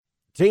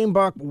Team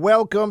Buck,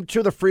 welcome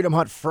to the Freedom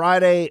Hut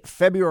Friday,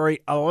 February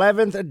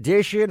 11th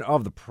edition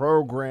of the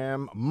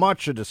program.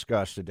 Much to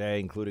discuss today,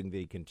 including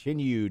the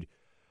continued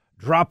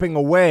dropping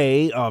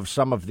away of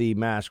some of the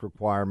mask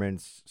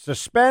requirements,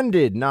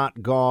 suspended,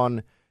 not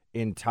gone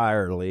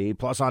entirely.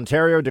 Plus,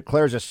 Ontario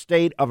declares a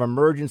state of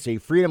emergency.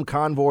 Freedom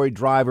Convoy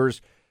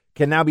drivers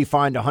can now be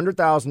fined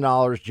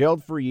 $100,000,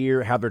 jailed for a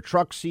year, have their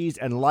trucks seized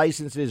and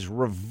licenses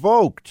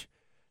revoked.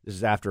 This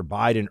is after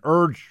Biden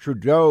urged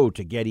Trudeau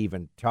to get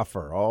even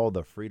tougher. Oh,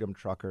 the Freedom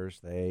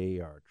Truckers, they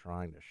are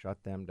trying to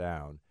shut them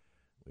down.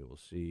 We will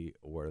see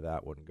where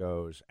that one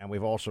goes. And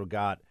we've also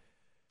got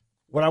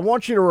what I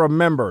want you to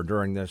remember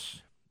during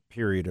this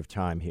period of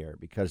time here,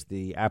 because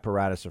the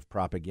apparatus of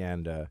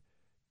propaganda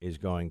is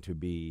going to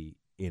be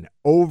in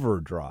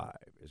overdrive.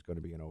 It's going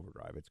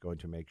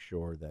to make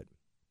sure that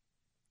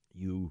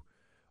you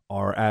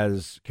are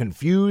as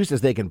confused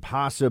as they can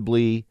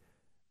possibly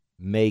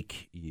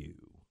make you.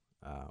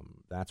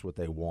 That's what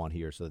they want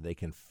here, so that they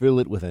can fill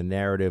it with a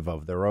narrative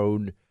of their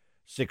own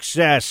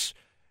success.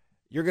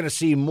 You're going to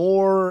see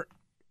more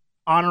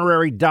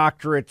honorary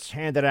doctorates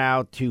handed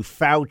out to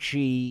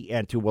Fauci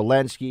and to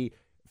Walensky.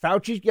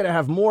 Fauci's going to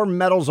have more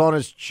medals on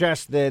his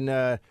chest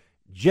than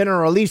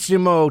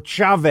Generalissimo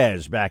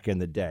Chavez back in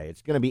the day.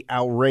 It's going to be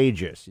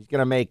outrageous. He's going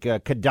to make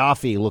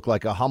Gaddafi look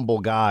like a humble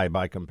guy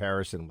by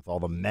comparison with all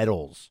the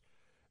medals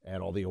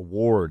and all the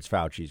awards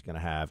Fauci's going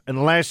to have,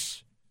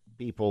 unless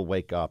people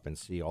wake up and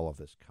see all of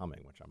this coming,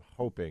 which I'm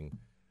hoping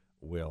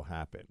will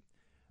happen.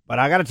 But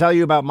I got to tell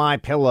you about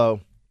MyPillow.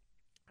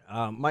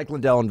 Mike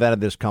Lindell invented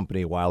this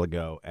company a while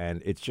ago,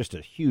 and it's just a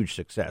huge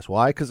success.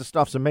 Why? Because the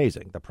stuff's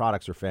amazing. The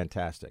products are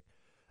fantastic.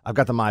 I've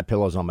got the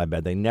MyPillows on my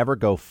bed. They never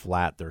go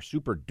flat. They're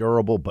super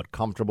durable but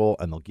comfortable,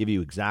 and they'll give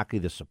you exactly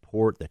the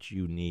support that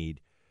you need.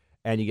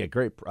 And you get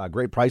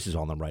great prices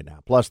on them right now.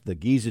 Plus the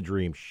Giza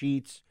Dream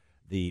sheets,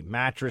 the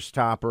mattress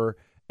topper.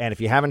 And if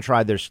you haven't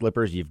tried their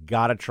slippers, you've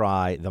got to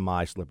try the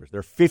My Slippers.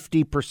 They're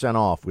 50%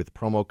 off with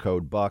promo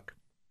code BUCK.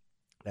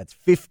 That's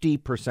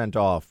 50%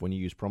 off when you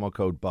use promo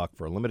code BUCK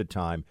for a limited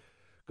time.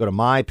 Go to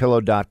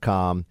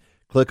mypillow.com,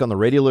 click on the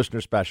radio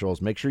listener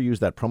specials. Make sure you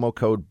use that promo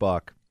code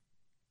BUCK.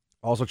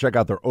 Also, check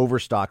out their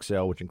overstock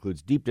sale, which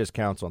includes deep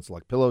discounts on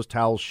select pillows,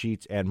 towels,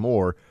 sheets, and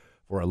more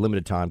for a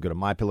limited time. Go to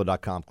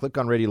mypillow.com, click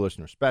on radio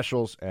listener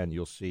specials, and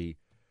you'll see.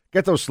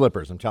 Get those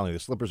slippers. I'm telling you,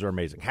 the slippers are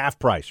amazing. Half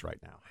price right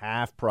now.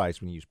 Half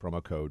price when you use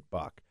promo code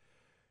BUCK.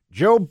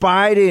 Joe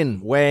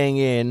Biden weighing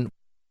in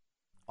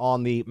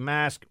on the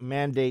mask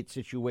mandate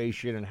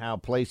situation and how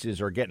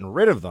places are getting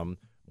rid of them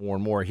more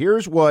and more.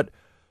 Here's what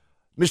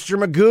Mr.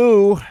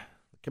 Magoo,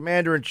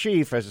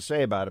 Commander-in-Chief, has to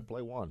say about it.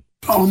 Play one.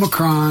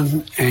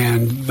 Omicron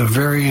and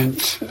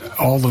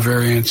all the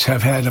variants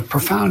have had a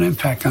profound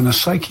impact on the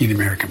psyche of the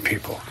American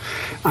people.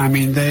 I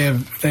mean,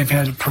 they've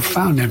had a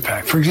profound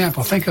impact. For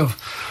example, think of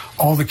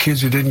all the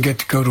kids who didn't get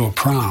to go to a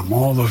prom,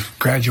 all the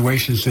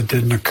graduations that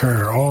didn't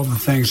occur, all the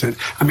things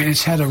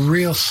it's had a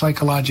real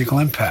psychological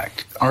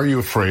impact. Are you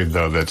afraid,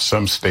 though, that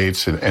some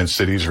states and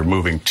cities are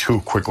moving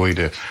too quickly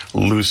to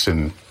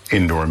loosen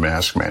indoor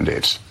mask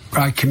mandates?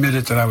 I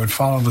committed that I would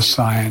follow the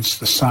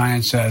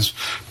science as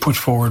put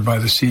forward by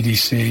the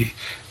CDC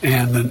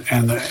and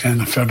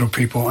the federal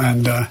people.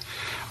 And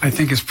I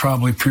think it's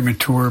probably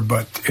premature,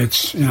 but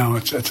it's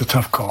a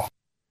tough call.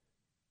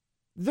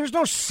 There's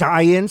no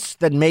science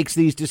that makes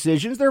these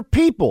decisions. They're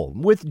people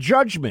with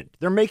judgment.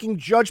 They're making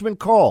judgment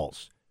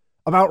calls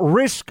about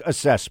risk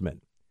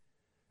assessment.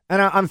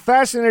 And I'm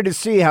fascinated to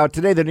see how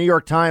today the New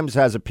York Times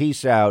has a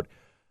piece out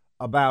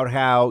about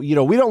how, we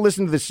don't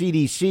listen to the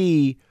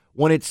CDC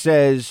when it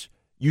says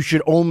you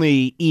should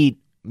only eat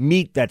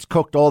meat that's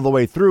cooked all the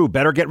way through.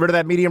 Better get rid of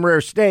that medium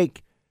rare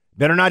steak.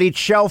 Better not eat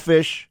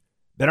shellfish.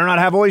 Better not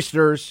have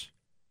oysters.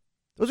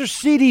 Those are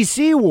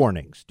CDC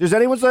warnings. Does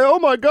anyone say, oh,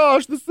 my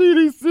gosh, the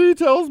CDC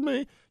tells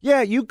me?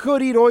 Yeah, you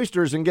could eat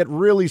oysters and get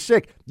really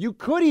sick. You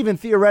could even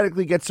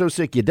theoretically get so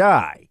sick you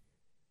die.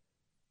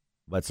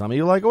 But some of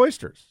you like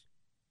oysters.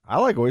 I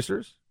like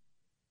oysters.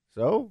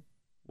 So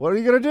what are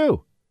you going to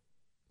do?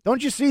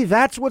 Don't you see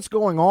that's what's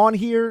going on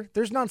here?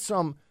 There's not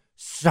some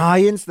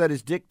science that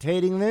is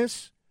dictating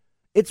this.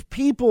 It's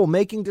people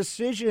making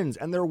decisions,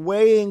 and they're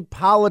weighing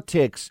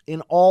politics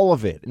in all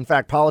of it. In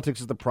fact,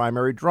 politics is the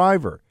primary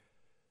driver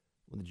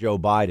with Joe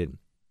Biden.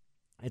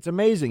 It's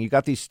amazing. You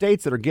got these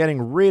states that are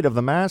getting rid of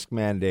the mask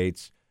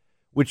mandates,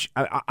 which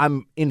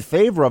I'm in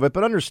favor of it,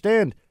 but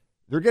understand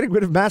they're getting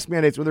rid of mask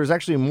mandates when there's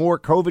actually more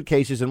COVID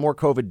cases and more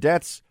COVID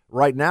deaths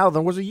right now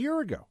than was a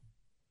year ago.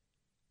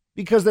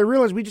 Because they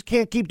realize we just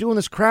can't keep doing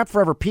this crap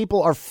forever.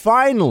 People are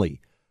finally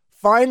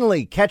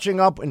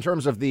catching up in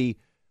terms of the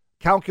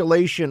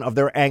calculation of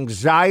their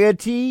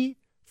anxiety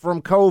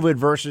from COVID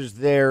versus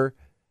their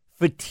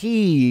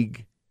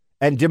fatigue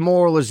and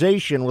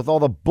demoralization with all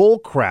the bull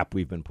crap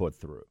we've been put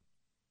through.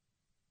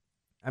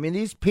 I mean,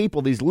 these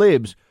people, these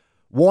libs,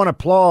 want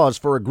applause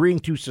for agreeing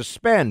to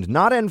suspend,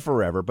 not end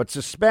forever, but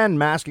suspend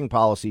masking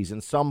policies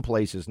in some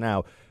places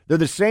now. They're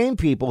the same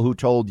people who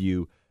told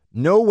you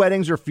no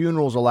weddings or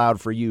funerals allowed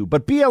for you,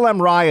 but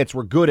BLM riots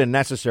were good and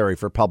necessary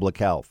for public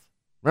health.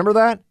 Remember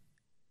that?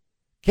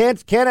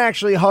 Can't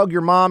actually hug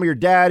your mom or your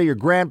dad or your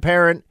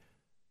grandparent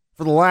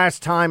for the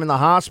last time in the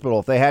hospital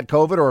if they had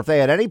COVID or if they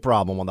had any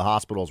problem when the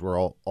hospitals were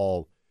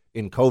all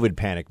in COVID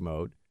panic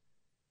mode.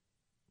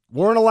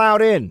 Weren't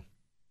allowed in.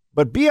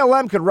 But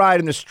BLM could ride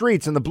in the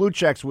streets and the blue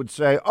checks would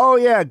say, oh,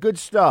 yeah, good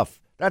stuff.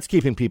 That's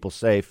keeping people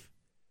safe.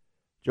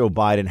 Joe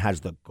Biden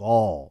has the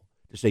gall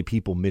to say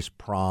people miss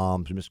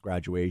proms, miss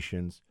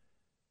graduations.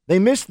 They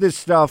miss this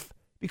stuff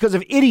because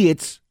of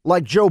idiots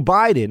like Joe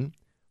Biden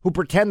who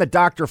pretend that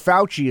Dr.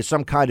 Fauci is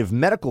some kind of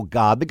medical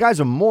god. The guy's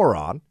a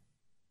moron.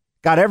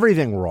 Got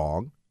everything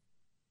wrong.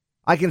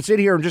 I can sit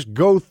here and just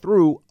go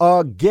through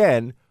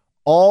again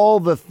all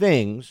the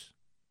things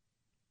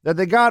that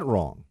they got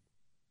wrong.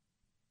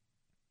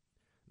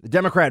 The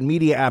Democrat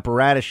media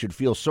apparatus should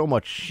feel so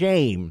much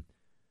shame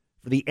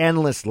for the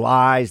endless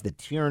lies, the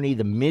tyranny,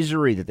 the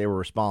misery that they were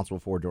responsible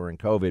for during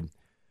COVID.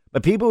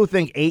 But people who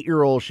think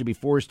 8-year-olds should be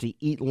forced to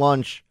eat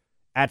lunch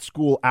at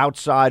school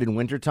outside in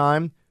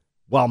wintertime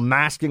while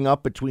masking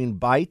up between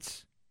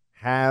bites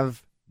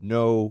have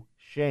no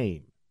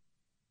shame.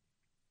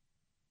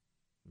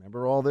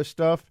 Remember all this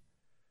stuff?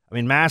 I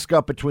mean, mask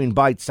up between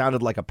bites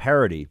sounded like a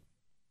parody,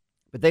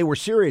 but they were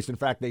serious. In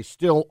fact, they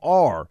still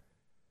are.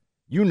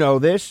 You know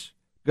this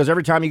because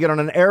every time you get on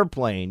an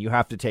airplane, you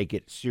have to take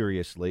it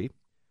seriously.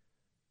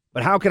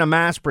 But how can a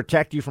mask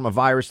protect you from a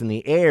virus in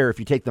the air if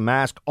you take the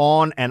mask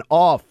on and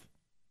off?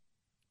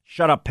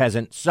 Shut up,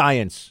 peasant.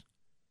 Science.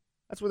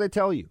 That's what they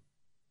tell you.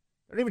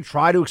 They don't even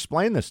try to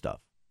explain this stuff.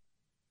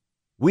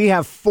 We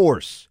have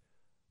force.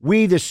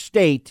 We, the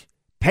state,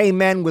 pay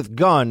men with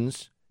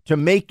guns to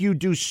make you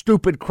do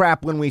stupid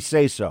crap when we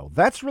say so.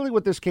 That's really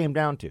what this came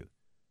down to.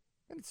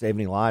 They didn't save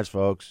any lives,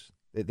 folks.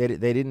 They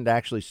didn't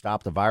actually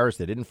stop the virus.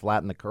 They didn't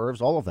flatten the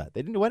curves, all of that.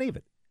 They didn't do any of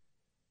it.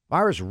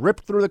 Virus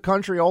ripped through the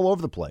country all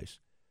over the place.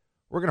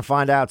 We're going to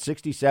find out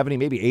 60, 70,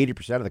 maybe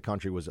 80% of the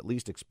country was at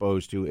least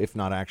exposed to, if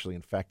not actually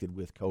infected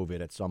with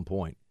COVID at some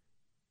point.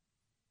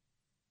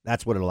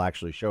 That's what it'll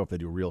actually show if they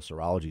do real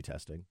serology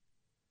testing.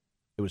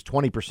 It was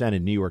 20%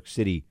 in New York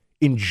City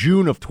in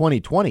June of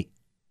 2020.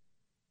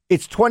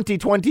 It's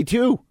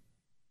 2022.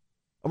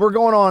 And we're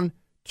going on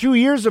 2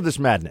 years of this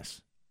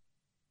madness.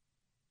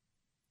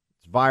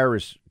 This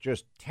virus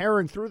just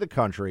tearing through the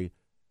country.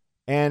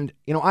 And,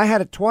 I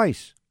had it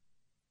twice.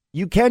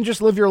 You can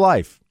just live your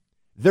life.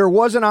 There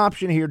was an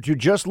option here to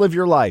just live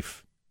your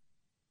life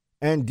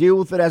and deal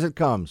with it as it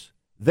comes.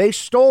 They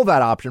stole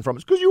that option from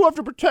us because you have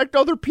to protect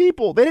other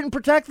people. They didn't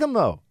protect them,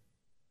 though.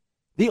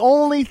 The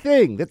only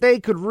thing that they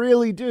could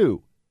really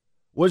do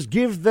was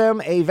give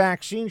them a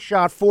vaccine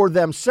shot for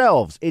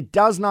themselves. It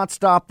does not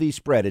stop the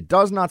spread. It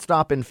does not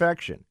stop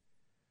infection.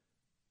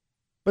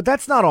 But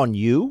that's not on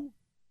you.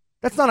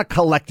 That's not a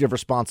collective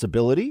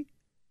responsibility.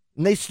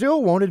 And they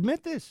still won't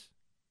admit this.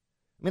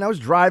 I mean, I was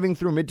driving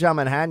through Midtown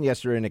Manhattan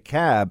yesterday in a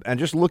cab and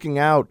just looking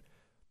out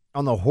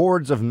on the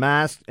hordes of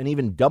masked and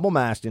even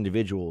double-masked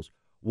individuals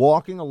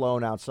walking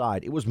alone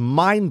outside. It was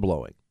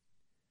mind-blowing.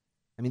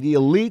 I mean, the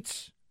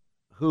elites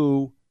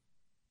who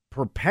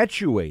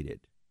perpetuated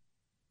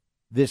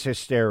this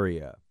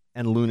hysteria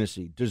and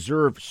lunacy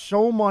deserve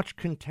so much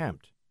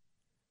contempt.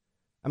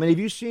 I mean, have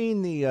you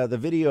seen the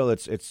video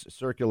it's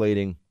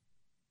circulating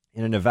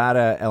in a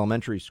Nevada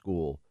elementary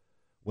school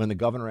when the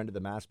governor ended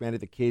the mask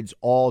mandate? The kids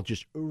all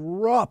just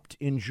erupt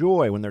in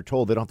joy when they're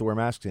told they don't have to wear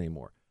masks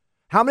anymore.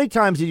 How many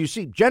times did you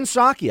see Jen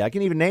Psaki? I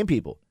can even name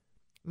people.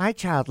 My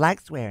child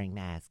likes wearing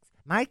masks.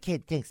 My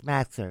kid thinks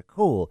masks are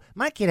cool.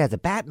 My kid has a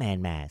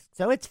Batman mask,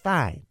 so it's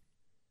fine.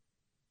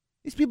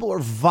 These people are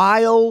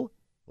vile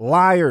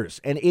liars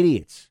and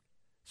idiots.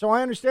 So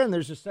I understand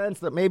there's a sense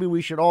that maybe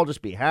we should all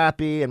just be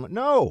happy. And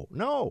no.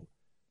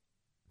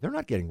 They're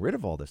not getting rid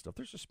of all this stuff.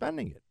 They're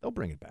suspending it. They'll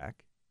bring it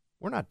back.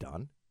 We're not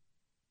done.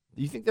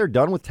 Do you think they're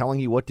done with telling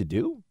you what to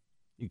do?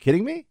 You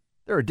kidding me?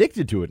 They're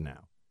addicted to it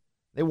now.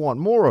 They want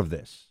more of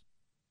this.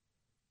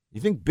 You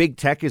think big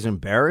tech is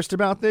embarrassed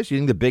about this? You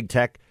think the big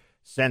tech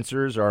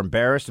censors are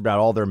embarrassed about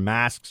all their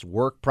masks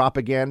work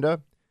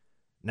propaganda?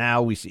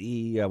 Now we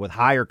see with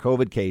higher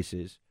COVID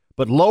cases,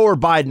 but lower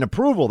Biden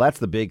approval. That's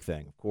the big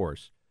thing, of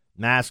course.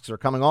 Masks are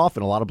coming off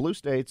in a lot of blue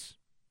states.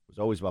 It was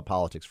always about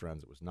politics,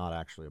 friends. It was not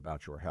actually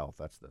about your health.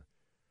 That's the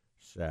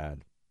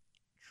sad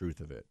truth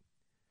of it.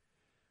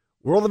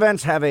 World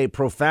events have a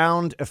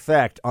profound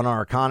effect on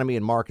our economy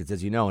and markets,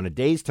 as you know. In a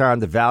day's time,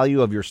 the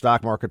value of your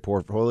stock market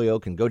portfolio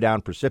can go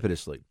down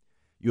precipitously.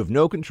 You have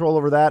no control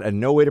over that and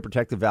no way to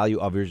protect the value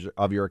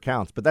of your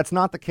accounts. But that's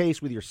not the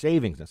case with your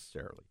savings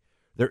necessarily.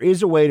 There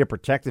is a way to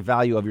protect the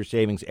value of your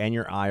savings and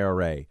your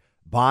IRA.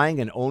 Buying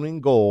and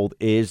owning gold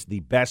is the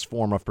best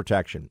form of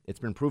protection. It's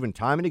been proven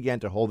time and again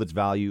to hold its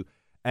value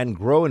and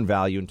grow in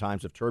value in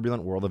times of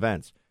turbulent world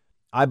events.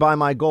 I buy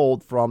my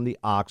gold from the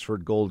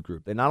Oxford Gold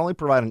Group. They not only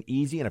provide an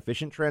easy and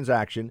efficient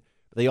transaction,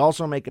 but they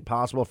also make it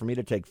possible for me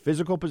to take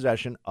physical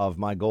possession of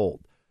my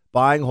gold.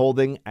 Buying,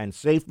 holding, and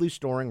safely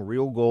storing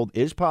real gold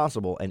is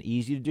possible and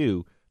easy to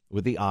do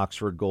with the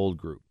Oxford Gold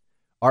Group.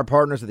 Our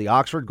partners at the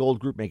Oxford Gold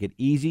Group make it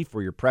easy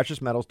for your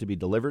precious metals to be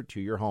delivered to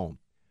your home.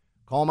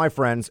 Call my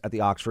friends at the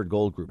Oxford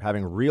Gold Group.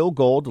 Having real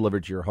gold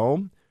delivered to your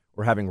home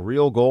or having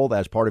real gold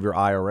as part of your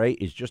IRA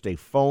is just a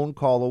phone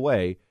call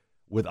away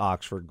with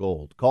Oxford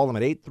Gold. Call them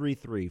at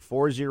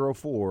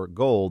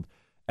 833-404-GOLD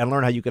and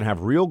learn how you can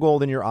have real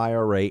gold in your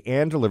IRA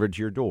and delivered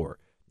to your door.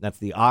 That's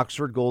the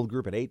Oxford Gold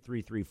Group at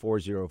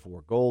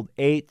 833-404-GOLD,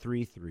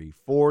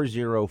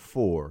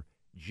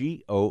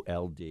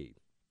 833-404-GOLD.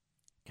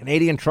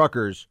 Canadian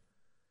truckers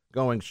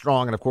going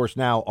strong, and of course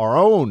now our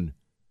own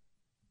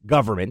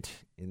government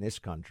in this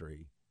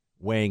country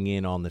weighing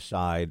in on the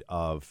side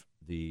of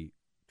the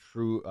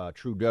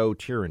Trudeau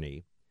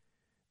tyranny.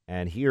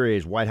 And here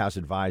is White House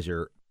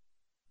advisor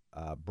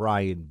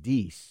Brian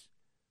Deese,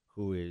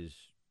 who is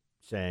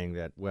saying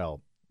that,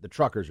 well, the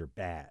truckers are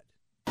bad.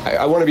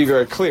 I want to be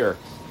very clear.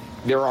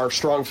 There are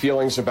strong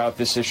feelings about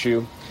this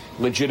issue.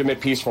 Legitimate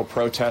peaceful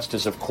protest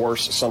is, of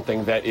course,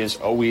 something that is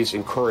always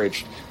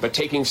encouraged. But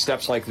taking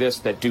steps like this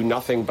that do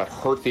nothing but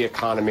hurt the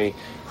economy,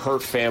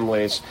 hurt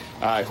families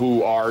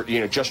who are,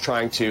 just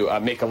trying to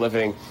make a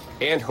living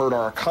and hurt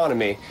our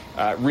economy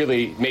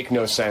really make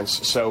no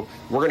sense. So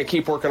we're going to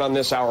keep working on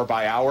this hour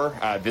by hour.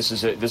 This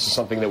is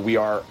something that we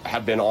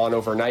have been on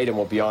overnight and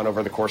will be on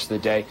over the course of the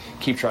day.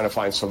 Keep trying to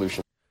find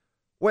solutions.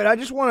 Wait, I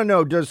just want to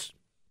know, does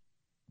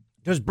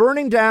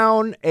burning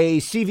down a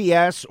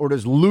CVS or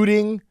does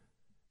looting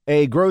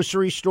a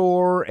grocery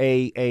store,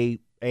 a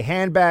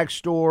handbag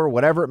store,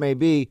 whatever it may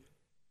be,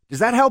 does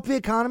that help the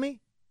economy?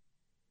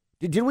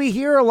 Did we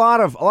hear a lot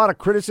of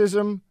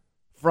criticism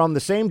from the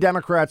same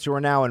Democrats who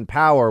are now in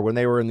power when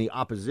they were in the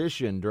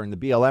opposition during the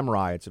BLM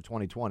riots of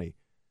 2020?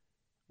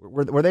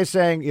 Were they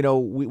saying,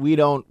 we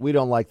don't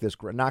like this,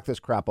 knock this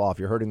crap off,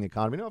 you're hurting the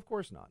economy? No, of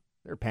course not.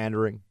 They're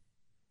pandering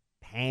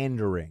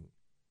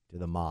to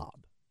the mob.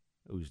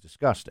 It was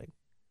disgusting.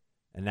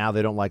 And now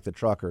they don't like the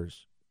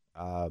truckers.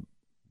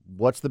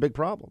 What's the big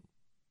problem?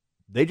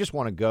 They just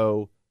want to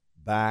go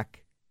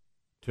back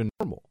to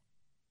normal.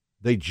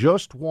 They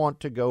just want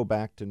to go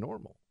back to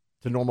normal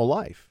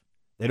life.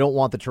 They don't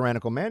want the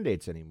tyrannical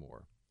mandates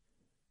anymore.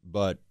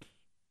 But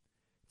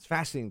it's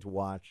fascinating to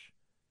watch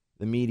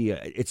the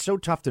media. It's so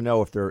tough to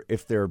know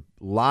if they're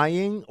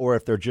lying or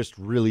if they're just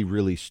really,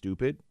 really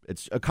stupid.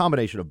 It's a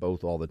combination of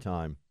both all the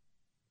time.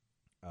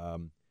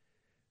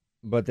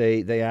 But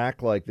they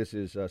act like this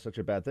is such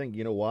a bad thing.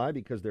 You know why?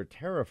 Because they're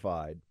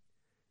terrified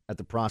at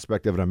the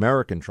prospect of an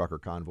American trucker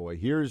convoy.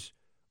 Here's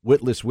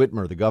Whitlis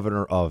Whitmer, the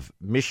governor of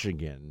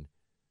Michigan,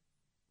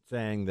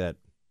 saying that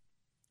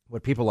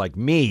what people like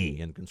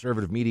me and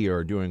conservative media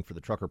are doing for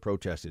the trucker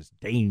protest is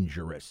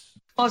dangerous.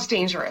 Well, it's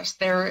dangerous.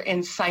 They're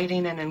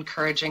inciting and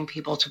encouraging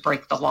people to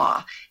break the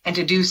law and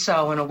to do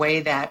so in a way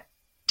that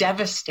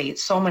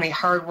devastates so many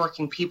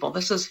hardworking people.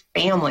 This is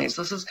families.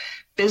 This is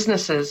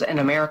businesses in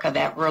America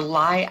that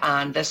rely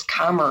on this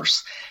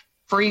commerce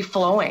free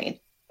flowing.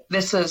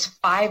 This is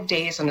 5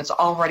 days and it's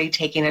already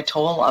taking a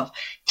toll of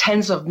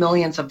tens of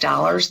millions of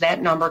dollars.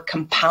 That number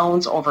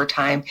compounds over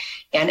time.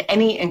 And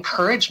any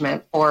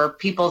encouragement for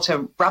people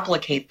to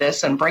replicate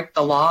this and break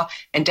the law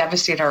and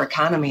devastate our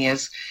economy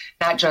is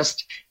not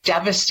just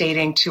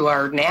devastating to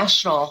our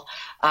national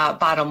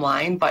bottom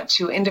line, but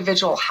to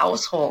individual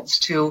households,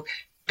 to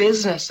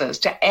businesses,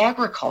 to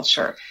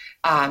agriculture.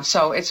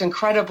 So it's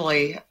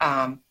incredibly,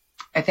 I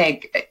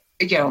think,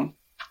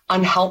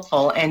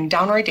 unhelpful and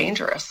downright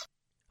dangerous.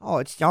 Oh,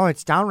 it's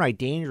downright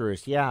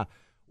dangerous. Yeah.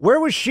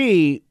 Where was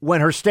she when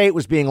her state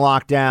was being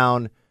locked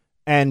down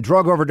and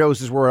drug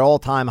overdoses were at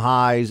all-time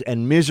highs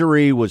and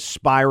misery was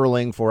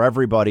spiraling for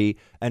everybody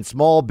and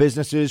small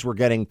businesses were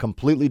getting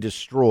completely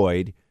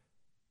destroyed?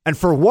 And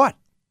for what?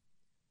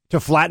 To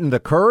flatten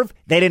the curve?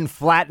 They didn't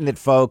flatten it,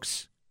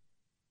 folks.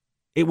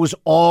 It was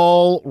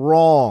all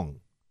wrong.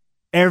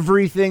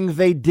 Everything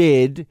they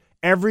did,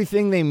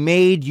 everything they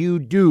made you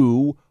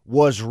do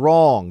was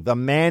wrong. The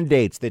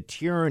mandates, the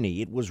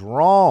tyranny, it was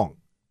wrong.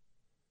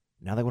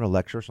 Now they want to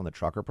lecture us on the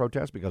trucker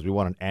protest because we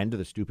want an end to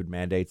the stupid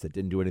mandates that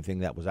didn't do anything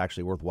that was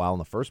actually worthwhile in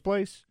the first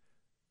place?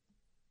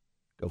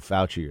 Go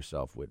Fauci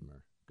yourself,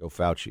 Whitmer. Go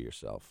Fauci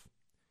yourself.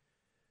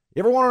 You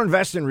ever want to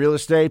invest in real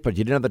estate, but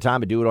you didn't have the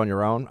time to do it on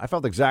your own? I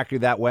felt exactly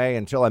that way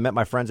until I met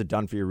my friends at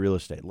Done For You Real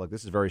Estate. Look,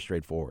 this is very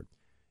straightforward.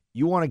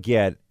 You want to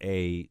get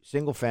a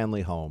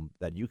single-family home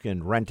that you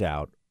can rent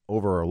out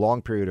over a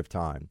long period of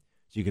time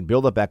so you can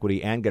build up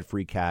equity and get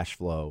free cash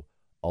flow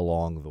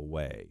along the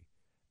way.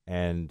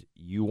 And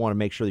you want to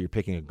make sure that you're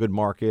picking a good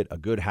market, a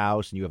good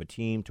house, and you have a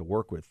team to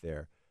work with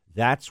there.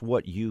 That's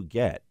what you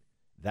get.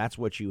 That's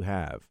what you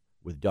have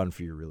with Done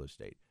For You Real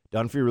Estate.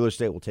 Done For You Real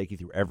Estate will take you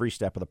through every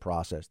step of the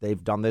process.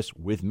 They've done this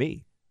with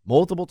me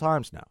multiple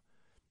times now.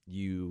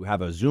 You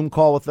have a Zoom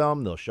call with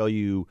them. They'll show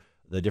you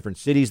the different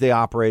cities they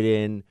operate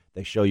in.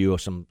 They show you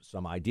some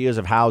ideas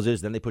of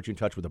houses. Then they put you in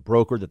touch with a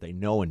broker that they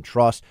know and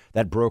trust.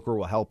 That broker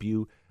will help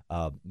you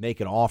make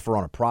an offer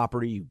on a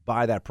property. You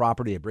buy that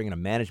property. They bring in a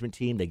management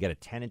team. They get a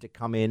tenant to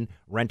come in,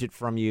 rent it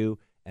from you,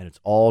 and it's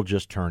all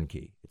just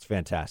turnkey. It's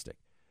fantastic.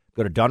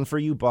 Go to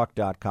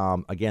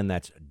doneforyoubuck.com. Again,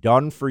 that's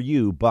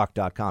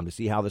doneforyoubuck.com to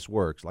see how this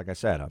works. Like I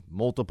said,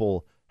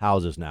 multiple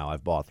houses now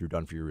I've bought through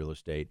Done For You Real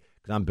Estate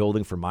because I'm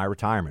building for my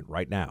retirement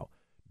right now.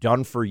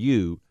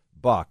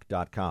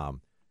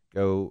 Doneforyoubuck.com.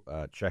 Go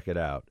check it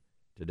out.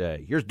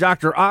 today. Here's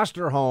Dr.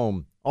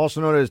 Osterholm,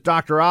 also known as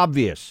Dr.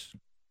 Obvious.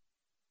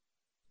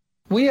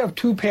 We have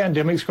two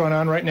pandemics going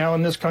on right now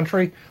in this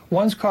country.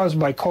 One's caused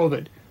by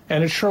COVID,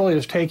 and it surely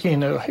is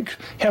taking a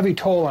heavy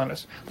toll on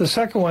us. The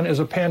second one is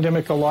a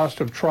pandemic of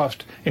loss of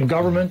trust in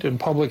government, in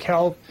public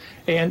health,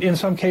 and in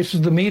some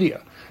cases the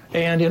media.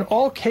 And in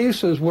all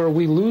cases where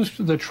we lose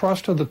the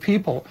trust of the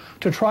people,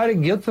 to try to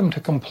get them to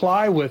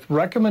comply with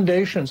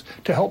recommendations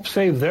to help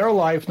save their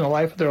life and the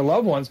life of their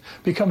loved ones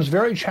becomes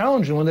very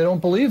challenging when they don't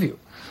believe you.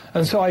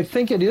 And so I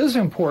think it is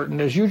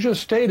important, as you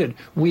just stated,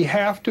 we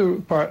have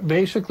to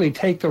basically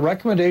take the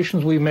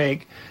recommendations we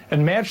make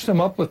and match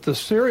them up with the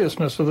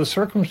seriousness of the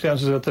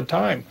circumstances at the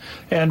time.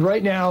 And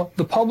right now,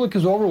 the public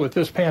is over with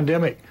this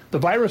pandemic. The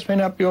virus may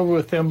not be over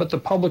with them, but the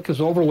public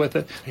is over with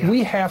it. Yeah.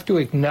 We have to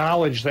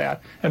acknowledge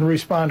that and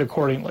respond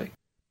accordingly.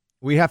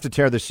 We have to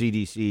tear the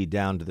CDC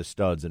down to the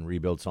studs and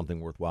rebuild something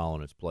worthwhile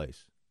in its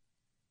place.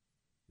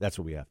 That's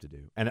what we have to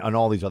do. And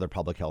all these other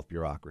public health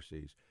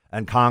bureaucracies.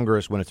 And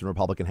Congress, when it's in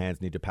Republican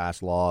hands, need to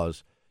pass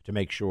laws to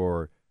make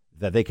sure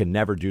that they can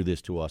never do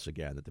this to us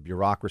again, that the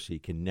bureaucracy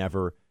can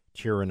never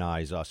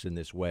tyrannize us in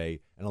this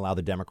way and allow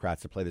the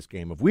Democrats to play this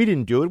game. If we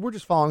didn't do it, we're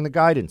just following the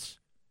guidance.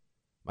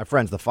 My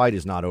friends, the fight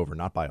is not over,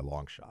 not by a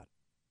long shot.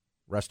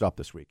 Rest up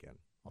this weekend.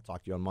 I'll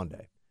talk to you on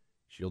Monday.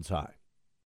 Shields high.